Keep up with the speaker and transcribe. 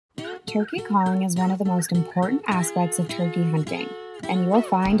Turkey calling is one of the most important aspects of turkey hunting, and you will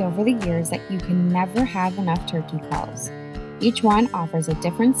find over the years that you can never have enough turkey calls. Each one offers a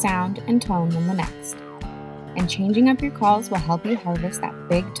different sound and tone than the next, and changing up your calls will help you harvest that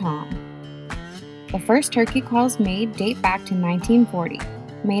big tom. The first turkey calls made date back to 1940,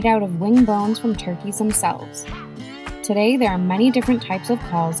 made out of wing bones from turkeys themselves. Today, there are many different types of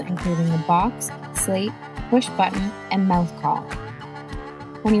calls, including the box, slate, push button, and mouth call.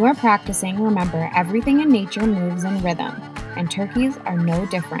 When you are practicing, remember everything in nature moves in rhythm, and turkeys are no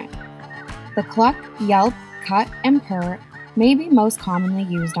different. The cluck, yelp, cut, and purr may be most commonly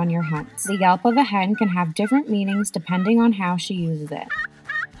used on your hunts. The yelp of a hen can have different meanings depending on how she uses it.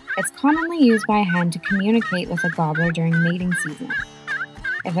 It's commonly used by a hen to communicate with a gobbler during mating season.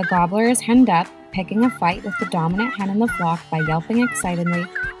 If a gobbler is henned up, picking a fight with the dominant hen in the flock by yelping excitedly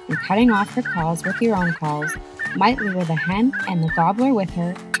and cutting off her calls with your own calls might lure the hen and the gobbler with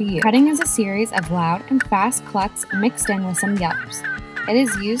her to you. Cutting is a series of loud and fast clucks mixed in with some yelps. It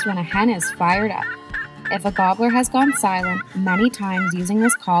is used when a hen is fired up. If a gobbler has gone silent, many times using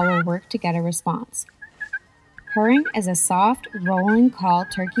this call will work to get a response. Purring is a soft, rolling call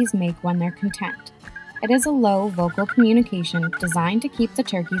turkeys make when they're content. It is a low vocal communication designed to keep the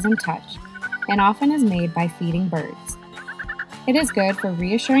turkeys in touch, and often is made by feeding birds. It is good for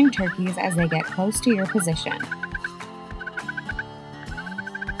reassuring turkeys as they get close to your position.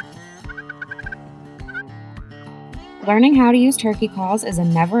 Learning how to use turkey calls is a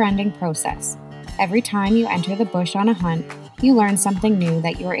never-ending process. Every time you enter the bush on a hunt, you learn something new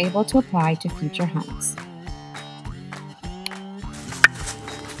that you are able to apply to future hunts.